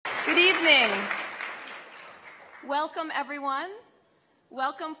Good evening. Welcome, everyone.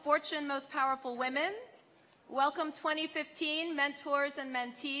 Welcome, Fortune Most Powerful Women. Welcome, 2015 mentors and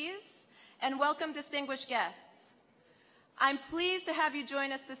mentees. And welcome, distinguished guests. I'm pleased to have you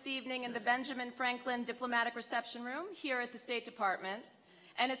join us this evening in the Benjamin Franklin Diplomatic Reception Room here at the State Department.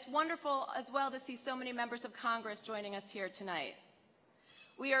 And it's wonderful as well to see so many members of Congress joining us here tonight.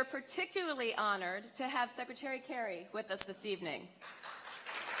 We are particularly honored to have Secretary Kerry with us this evening.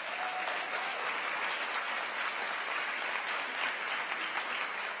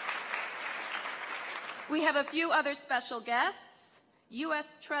 We have a few other special guests.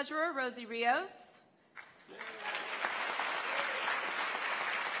 U.S. Treasurer Rosie Rios.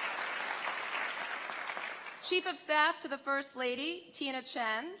 Chief of Staff to the First Lady, Tina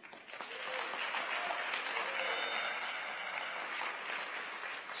Chen.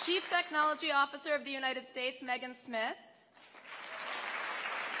 Chief Technology Officer of the United States, Megan Smith.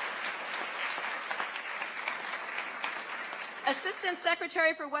 Assistant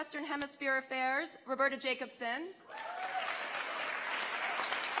Secretary for Western Hemisphere Affairs, Roberta Jacobson.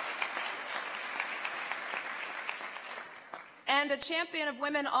 And a champion of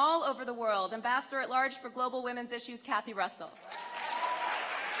women all over the world, Ambassador at Large for Global Women's Issues, Kathy Russell.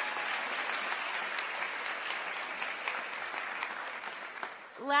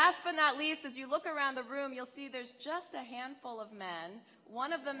 Last but not least, as you look around the room, you'll see there's just a handful of men.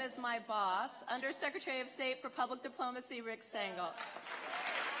 One of them is my boss, Undersecretary of State for Public Diplomacy, Rick Stengel.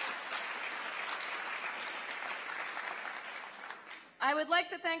 I would like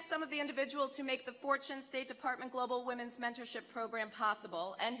to thank some of the individuals who make the Fortune State Department Global Women's Mentorship Program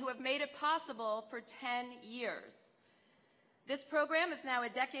possible and who have made it possible for 10 years. This program is now a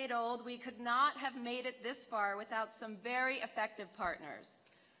decade old. We could not have made it this far without some very effective partners.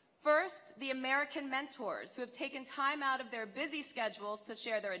 First, the American mentors who have taken time out of their busy schedules to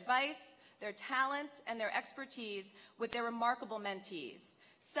share their advice, their talent, and their expertise with their remarkable mentees.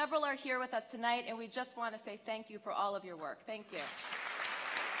 Several are here with us tonight, and we just want to say thank you for all of your work. Thank you.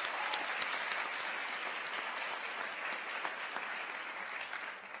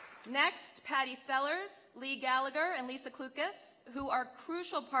 Next, Patty Sellers, Lee Gallagher, and Lisa Klukas, who are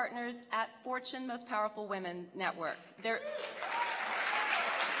crucial partners at Fortune Most Powerful Women Network.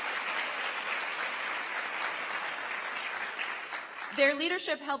 Their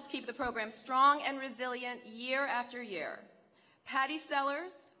leadership helps keep the program strong and resilient year after year. Patty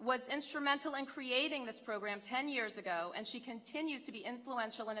Sellers was instrumental in creating this program 10 years ago, and she continues to be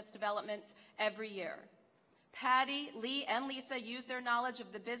influential in its development every year. Patty, Lee, and Lisa use their knowledge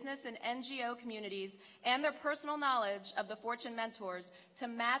of the business and NGO communities and their personal knowledge of the Fortune mentors to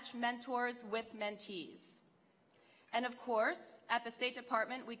match mentors with mentees. And of course, at the State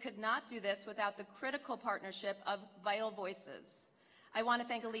Department, we could not do this without the critical partnership of Vital Voices. I want to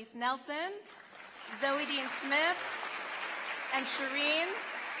thank Elise Nelson, Zoe Dean Smith, and Shireen,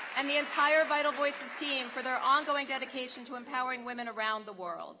 and the entire Vital Voices team for their ongoing dedication to empowering women around the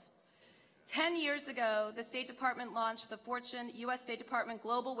world. 10 years ago, the State Department launched the Fortune U.S. State Department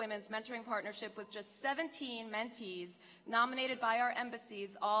Global Women's Mentoring Partnership with just 17 mentees nominated by our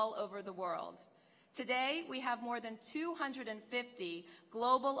embassies all over the world. Today, we have more than 250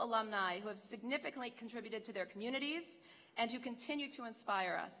 global alumni who have significantly contributed to their communities and who continue to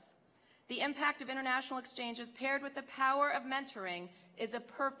inspire us. The impact of international exchanges paired with the power of mentoring is a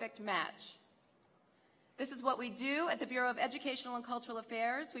perfect match. This is what we do at the Bureau of Educational and Cultural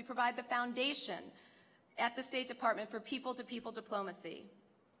Affairs. We provide the foundation at the State Department for people-to-people diplomacy.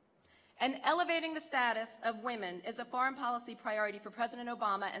 And elevating the status of women is a foreign policy priority for President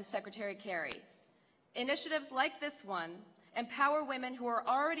Obama and Secretary Kerry. Initiatives like this one empower women who are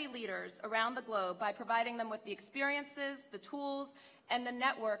already leaders around the globe by providing them with the experiences, the tools, and the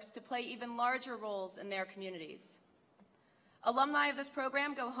networks to play even larger roles in their communities. Alumni of this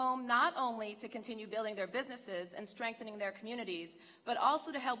program go home not only to continue building their businesses and strengthening their communities, but also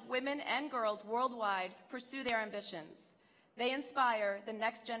to help women and girls worldwide pursue their ambitions. They inspire the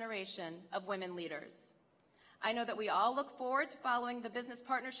next generation of women leaders. I know that we all look forward to following the business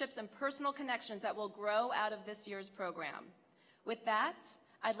partnerships and personal connections that will grow out of this year's program. With that,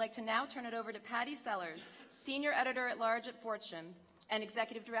 I'd like to now turn it over to Patty Sellers, Senior Editor-at-Large at Fortune and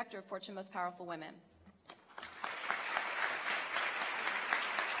Executive Director of Fortune Most Powerful Women.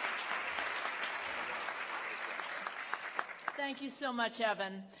 Thank you so much,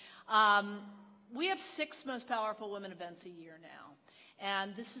 Evan. We have 6 Most Powerful Women events a year now,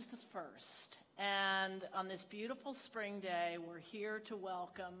 and this is the first. And on this beautiful spring day, we're here to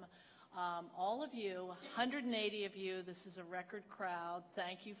welcome all of you, 180 of you. This is a record crowd.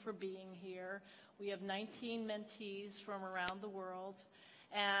 Thank you for being here. We have 19 mentees from around the world,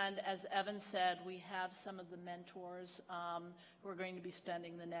 And as Evan said, we have some of the mentors who are going to be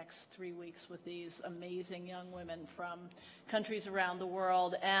spending the next 3 weeks with these amazing young women from countries around the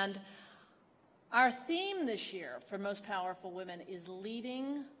world. And our theme this year for Most Powerful Women is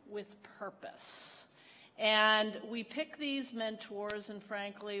Leading with Purpose. And we pick these mentors, and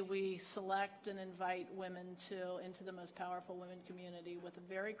frankly, we select and invite women into the Most Powerful Women community with a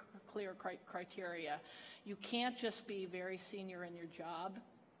very clear criteria. You can't just be very senior in your job.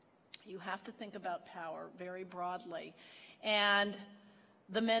 You have to think about power very broadly. And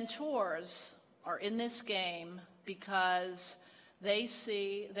the mentors are in this game because they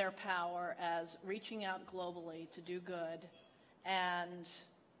see their power as reaching out globally to do good and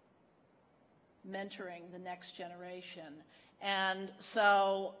mentoring the next generation. And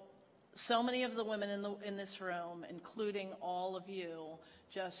so many of the women in this room, including all of you,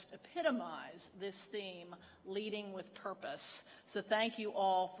 just epitomize this theme, leading with purpose. So thank you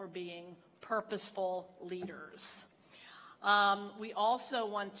all for being purposeful leaders. We also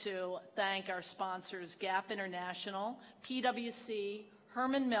want to thank our sponsors, Gap International, PwC,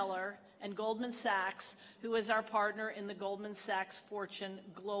 Herman Miller, and Goldman Sachs, who is our partner in the Goldman Sachs Fortune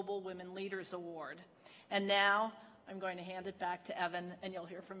Global Women Leaders Award. And now I'm going to hand it back to Evan, and you'll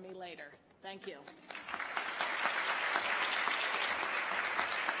hear from me later. Thank you.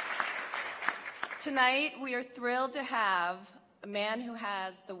 Tonight, we are thrilled to have a man who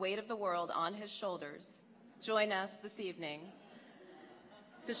has the weight of the world on his shoulders join us this evening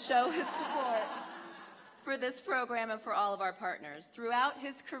to show his support for this program and for all of our partners. Throughout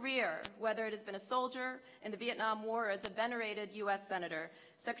his career, whether it has been a soldier in the Vietnam War or as a venerated U.S. Senator,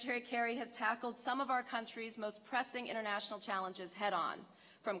 Secretary Kerry has tackled some of our country's most pressing international challenges head-on,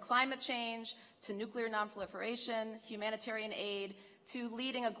 from climate change to nuclear nonproliferation, humanitarian aid, to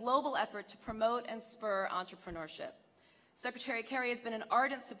leading a global effort to promote and spur entrepreneurship. Secretary Kerry has been an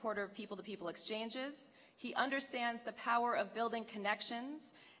ardent supporter of people-to-people exchanges. He understands the power of building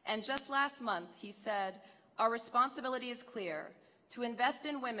connections, and just last month he said, "Our responsibility is clear, to invest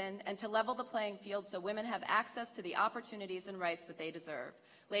in women and to level the playing field so women have access to the opportunities and rights that they deserve."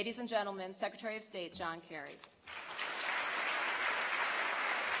 Ladies and gentlemen, Secretary of State John Kerry.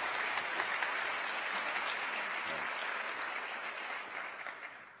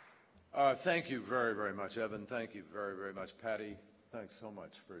 Thank you very, very much, Evan. Thank you very, very much, Patty. Thanks so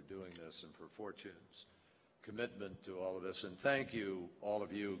much for doing this and for Fortune's commitment to all of this. And thank you, all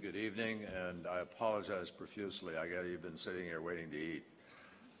of you. Good evening. And I apologize profusely. I got you've been sitting here waiting to eat,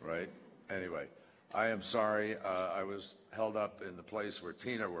 right? Anyway, I am sorry. I was held up in the place where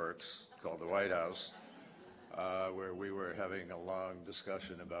Tina works, called the White House, where we were having a long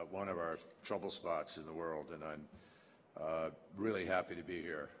discussion about one of our trouble spots in the world. And I'm really happy to be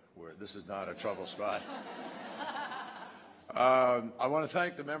here. This is not a trouble spot. I want to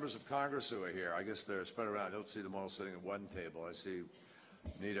thank the members of Congress who are here. I guess they're spread around. I don't see them all sitting at one table. I see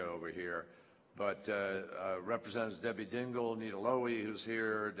Nita over here. But Representatives Debbie Dingell, Nita Lowey, who's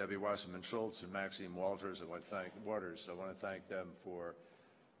here, Debbie Wasserman Schultz, and Maxine Walters. I want to thank them for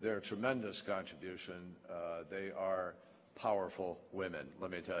their tremendous contribution. They are powerful women, let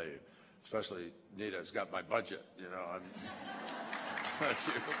me tell you. Especially Nita's got my budget, you know. Thank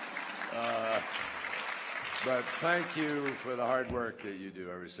you. But thank you for the hard work that you do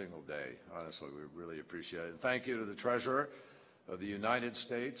every single day. Honestly, we really appreciate it. And thank you to the Treasurer of the United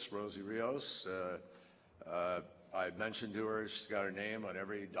States, Rosie Rios. I mentioned to her, she's got her name on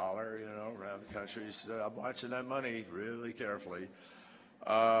every dollar, you know, around the country. She said, I'm watching that money really carefully.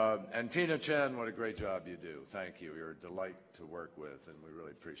 And Tina Chen, what a great job you do. Thank you. You're a delight to work with, and we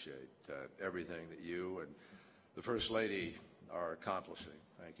really appreciate everything that you and the First Lady are accomplishing.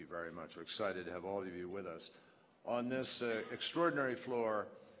 Thank you very much. We're excited to have all of you with us on this extraordinary floor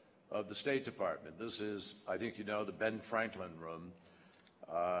of the State Department. This is, I think you know, the Ben Franklin room.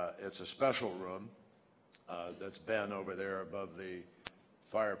 It's a special room that's Ben over there above the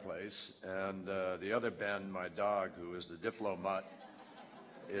fireplace. And the other Ben, my dog, who is the diplomat,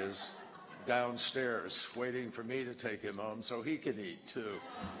 is downstairs waiting for me to take him home so he can eat too.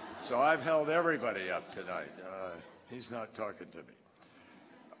 So I've held everybody up tonight. He's not talking to me.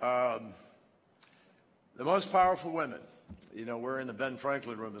 The most powerful women. You know, we're in the Ben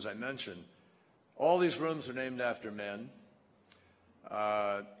Franklin room, as I mentioned. All these rooms are named after men.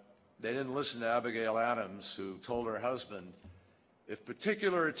 They didn't listen to Abigail Adams, who told her husband, if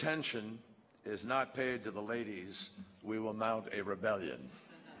particular attention is not paid to the ladies, we will mount a rebellion.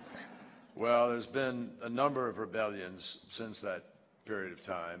 Well, there's been a number of rebellions since that period of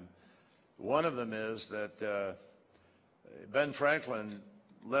time. One of them is that Ben Franklin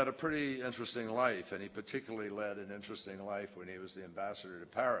led a pretty interesting life, and he particularly led an interesting life when he was the ambassador to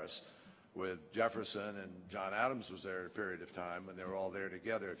Paris with Jefferson, and John Adams was there at a period of time when they were all there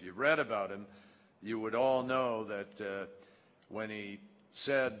together. If you read about him, you would all know that when he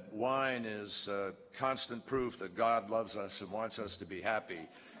said wine is constant proof that God loves us and wants us to be happy,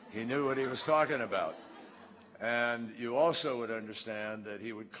 he knew what he was talking about. And you also would understand that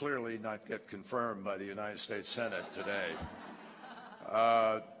he would clearly not get confirmed by the United States Senate today.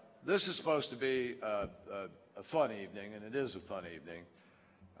 This is supposed to be a fun evening, and it is a fun evening.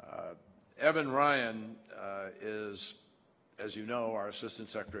 Evan Ryan is, as you know, our Assistant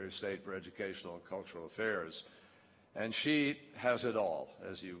Secretary of State for Educational and Cultural Affairs, and she has it all,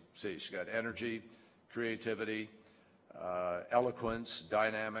 as you see. She's got energy, creativity, eloquence,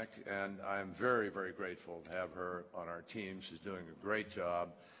 dynamic, and I'm very, very grateful to have her on our team. She's doing a great job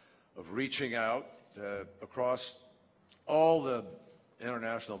of reaching out across all the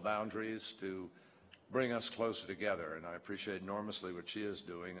international boundaries to bring us closer together, and I appreciate enormously what she is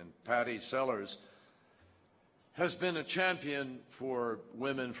doing. And Patty Sellers has been a champion for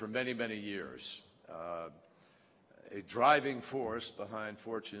women for many, many years, a driving force behind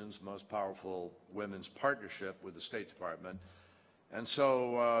Fortune's most powerful women's partnership with the State Department. And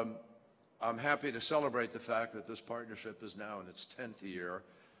so I'm happy to celebrate the fact that this partnership is now in its 10th year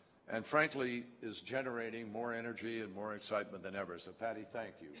and frankly is generating more energy and more excitement than ever. So Patty,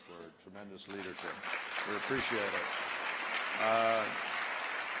 thank you for tremendous leadership. We appreciate it.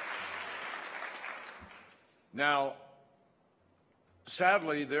 Now,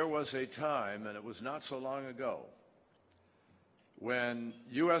 sadly, there was a time, and it was not so long ago, when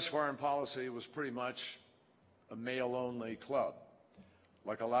U.S. foreign policy was pretty much a male-only club,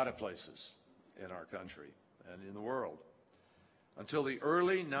 like a lot of places in our country and in the world, until the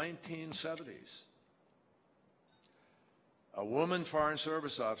early 1970s. A woman foreign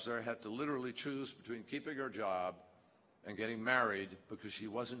service officer had to literally choose between keeping her job and getting married because she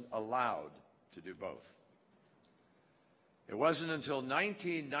wasn't allowed to do both. It wasn't until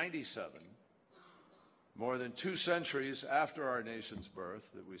 1997, more than 2 centuries after our nation's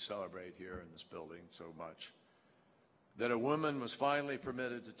birth, that we celebrate here in this building so much, that a woman was finally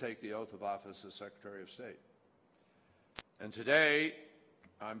permitted to take the oath of office as Secretary of State. And today,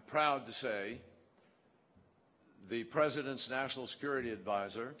 I'm proud to say, the President's National Security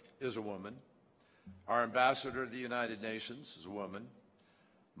Advisor is a woman. Our Ambassador to the United Nations is a woman.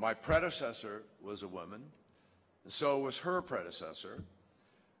 My predecessor was a woman, and so was her predecessor.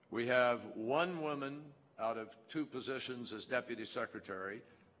 We have 1 woman out of 2 positions as Deputy Secretary,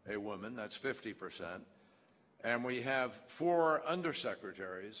 a woman, that's 50%. And we have 4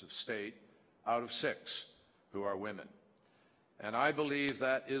 Undersecretaries of State out of 6 who are women. And I believe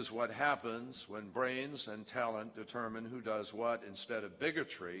that is what happens when brains and talent determine who does what instead of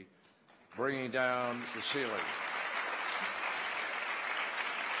bigotry bringing down the ceiling.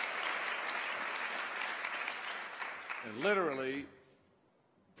 And literally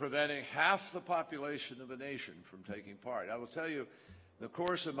preventing half the population of a nation from taking part. I will tell you, in the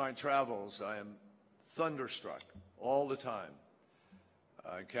course of my travels, I am thunderstruck all the time.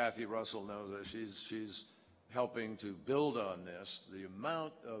 Kathy Russell knows that she's helping to build on this, the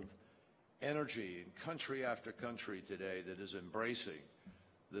amount of energy in country after country today that is embracing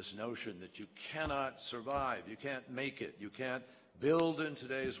this notion that you cannot survive, you can't make it, you can't build in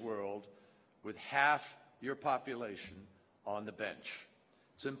today's world with half your population on the bench.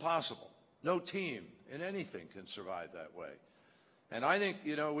 It's impossible. No team in anything can survive that way. And I think,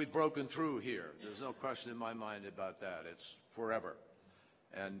 you know, we've broken through here. There's no question in my mind about that. It's forever.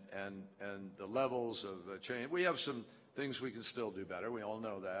 And the levels of change. We have some things we can still do better. We all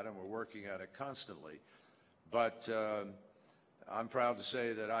know that, and we're working at it constantly. But I'm proud to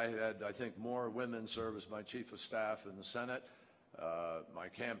say that I had, I think, more women serve as my chief of staff in the Senate. My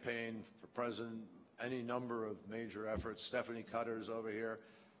campaign for president, any number of major efforts. Stephanie Cutter's over here.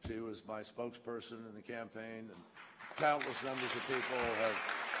 She was my spokesperson in the campaign, and countless numbers of people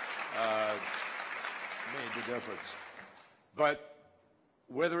have made the difference. But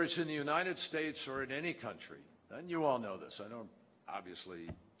whether it's in the United States or in any country, and you all know this, I don't obviously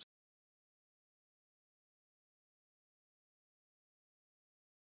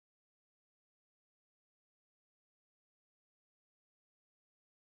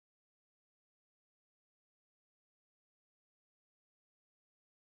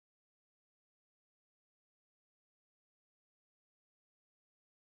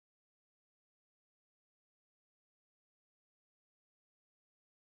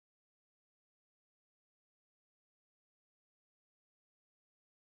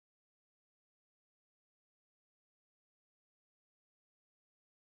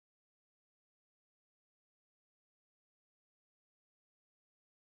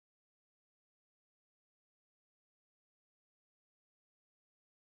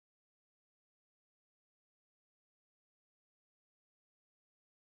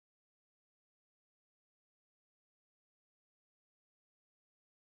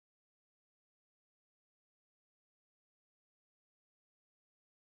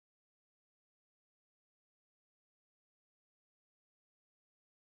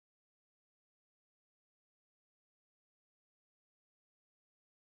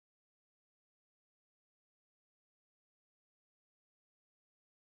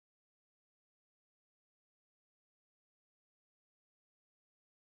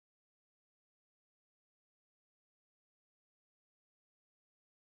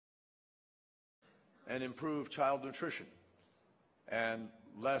and improve child nutrition and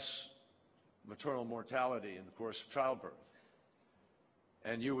less maternal mortality in the course of childbirth.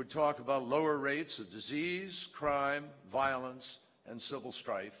 And you would talk about lower rates of disease, crime, violence, and civil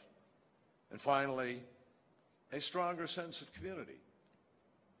strife. And finally, a stronger sense of community,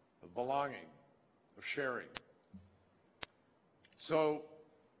 of belonging, of sharing. So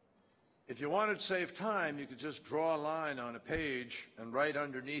if you wanted to save time, you could just draw a line on a page and write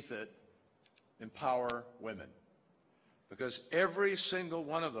underneath it, empower women. Because every single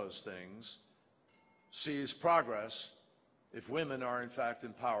one of those things sees progress if women are in fact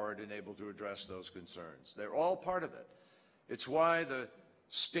empowered and able to address those concerns. They're all part of it. It's why the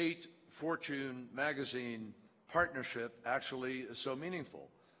State Fortune magazine partnership actually is so meaningful.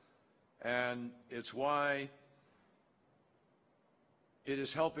 And it's why it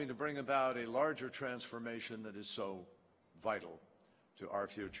is helping to bring about a larger transformation that is so vital to our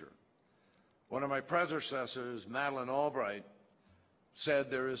future. One of my predecessors, Madeleine Albright, said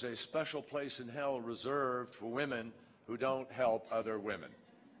there is a special place in hell reserved for women who don't help other women.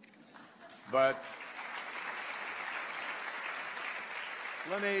 But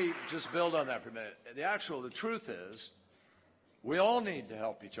let me just build on that for a minute. The truth is, we all need to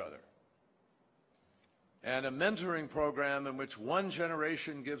help each other. And a mentoring program in which one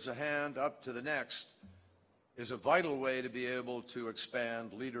generation gives a hand up to the next is a vital way to be able to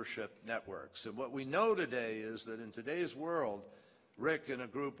expand leadership networks. And what we know today is that in today's world, Rick and a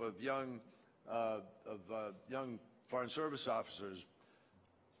group of young Foreign Service officers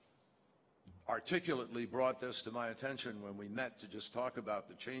articulately brought this to my attention when we met to just talk about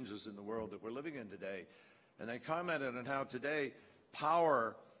the changes in the world that we're living in today. And they commented on how today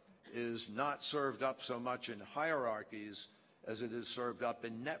power is not served up so much in hierarchies as it is served up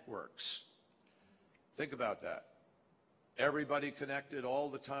in networks. Think about that. Everybody connected all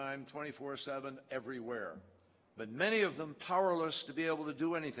the time, 24/7, everywhere. But many of them powerless to be able to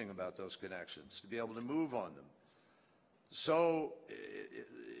do anything about those connections, to be able to move on them. So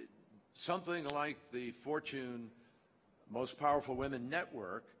something like the Fortune Most Powerful Women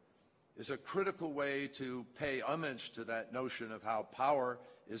Network is a critical way to pay homage to that notion of how power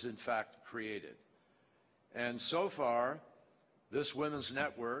is in fact created. And so far, this women's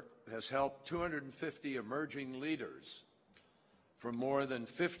network has helped 250 emerging leaders from more than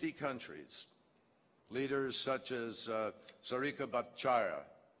 50 countries. Leaders such as Sarika Bhattacharya,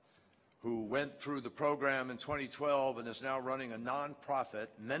 who went through the program in 2012 and is now running a nonprofit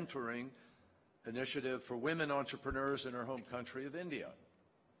mentoring initiative for women entrepreneurs in her home country of India.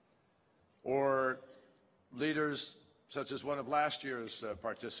 Or leaders such as one of last year's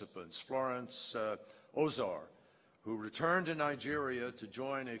participants, Florence Ozar, who returned to Nigeria to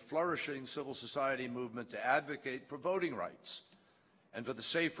join a flourishing civil society movement to advocate for voting rights and for the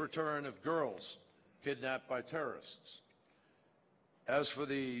safe return of girls kidnapped by terrorists. As for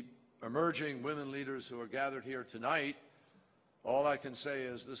the emerging women leaders who are gathered here tonight, all I can say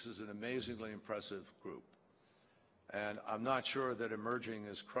is this is an amazingly impressive group. And I'm not sure that emerging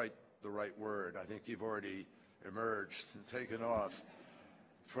is quite the right word. I think you've already emerged and taken off.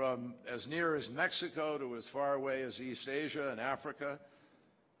 From as near as Mexico to as far away as East Asia and Africa,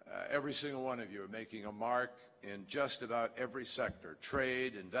 every single one of you are making a mark in just about every sector: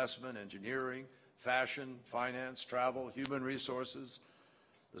 trade, investment, engineering, fashion, finance, travel, human resources,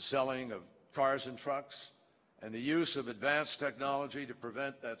 the selling of cars and trucks, and the use of advanced technology to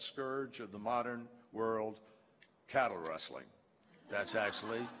prevent that scourge of the modern world, cattle rustling. That's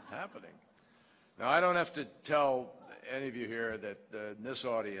actually happening. Now, I don't have to tell any of you here that in this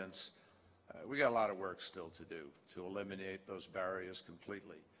audience, we got a lot of work still to do to eliminate those barriers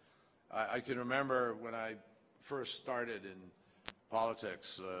completely. I can remember when I first started in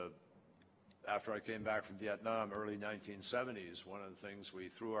politics, after I came back from Vietnam, early 1970s, one of the things we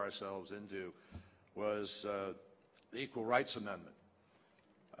threw ourselves into was the Equal Rights Amendment.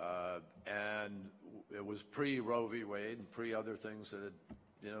 And it was pre-Roe v. Wade and pre-other things that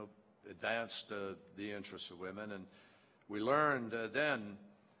had, advanced the interests of women. And we learned then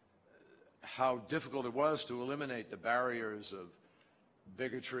how difficult it was to eliminate the barriers of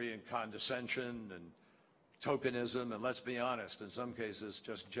bigotry and condescension and tokenism, and let's be honest, in some cases,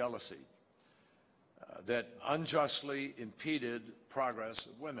 just jealousy, that unjustly impeded progress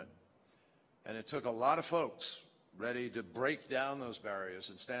of women. And it took a lot of folks ready to break down those barriers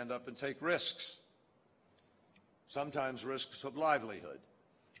and stand up and take risks, sometimes risks of livelihood,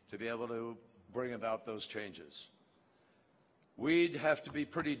 to be able to bring about those changes. We'd have to be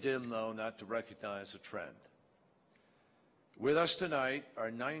pretty dim, though, not to recognize a trend. With us tonight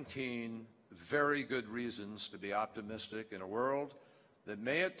are 19 very good reasons to be optimistic in a world that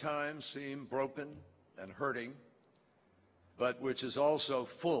may at times seem broken and hurting, but which is also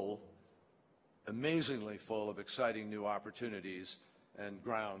full, amazingly full of exciting new opportunities and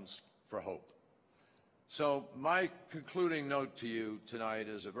grounds for hope. So my concluding note to you tonight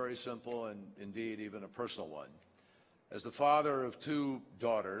is a very simple and indeed even a personal one. As the father of two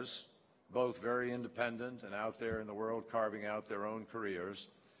daughters, both very independent and out there in the world carving out their own careers,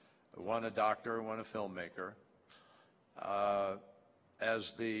 one a doctor, one a filmmaker,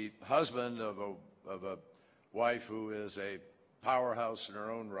 as the husband of a wife who is a powerhouse in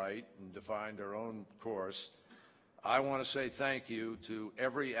her own right and defined her own course, I want to say thank you to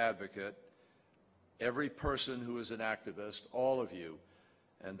every advocate, every person who is an activist, all of you,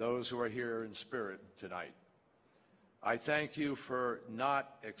 and those who are here in spirit tonight. I thank you for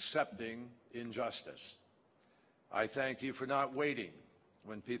not accepting injustice. I thank you for not waiting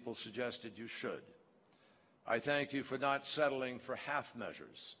when people suggested you should. I thank you for not settling for half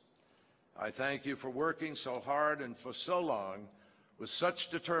measures. I thank you for working so hard and for so long with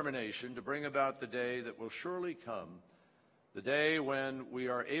such determination to bring about the day that will surely come, the day when we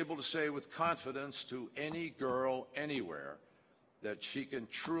are able to say with confidence to any girl anywhere that she can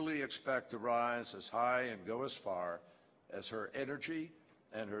truly expect to rise as high and go as far as her energy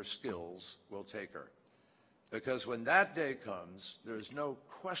and her skills will take her. Because when that day comes, there's no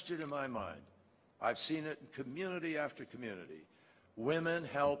question in my mind, I've seen it in community after community, women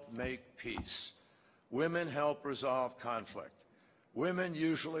help make peace. Women help resolve conflict. Women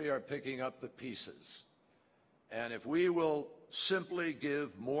usually are picking up the pieces. And if we will simply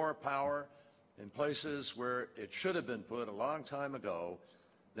give more power in places where it should have been put a long time ago,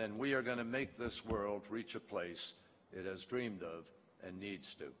 then we are going to make this world reach a place it has dreamed of and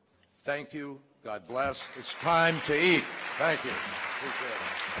needs to. Thank you. God bless. It's time to eat. Thank you. Appreciate it.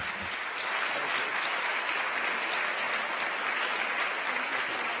 Thank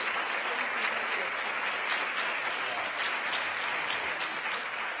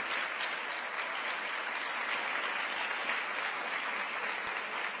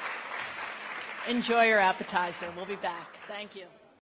you. Enjoy your appetizer. We'll be back. Thank you.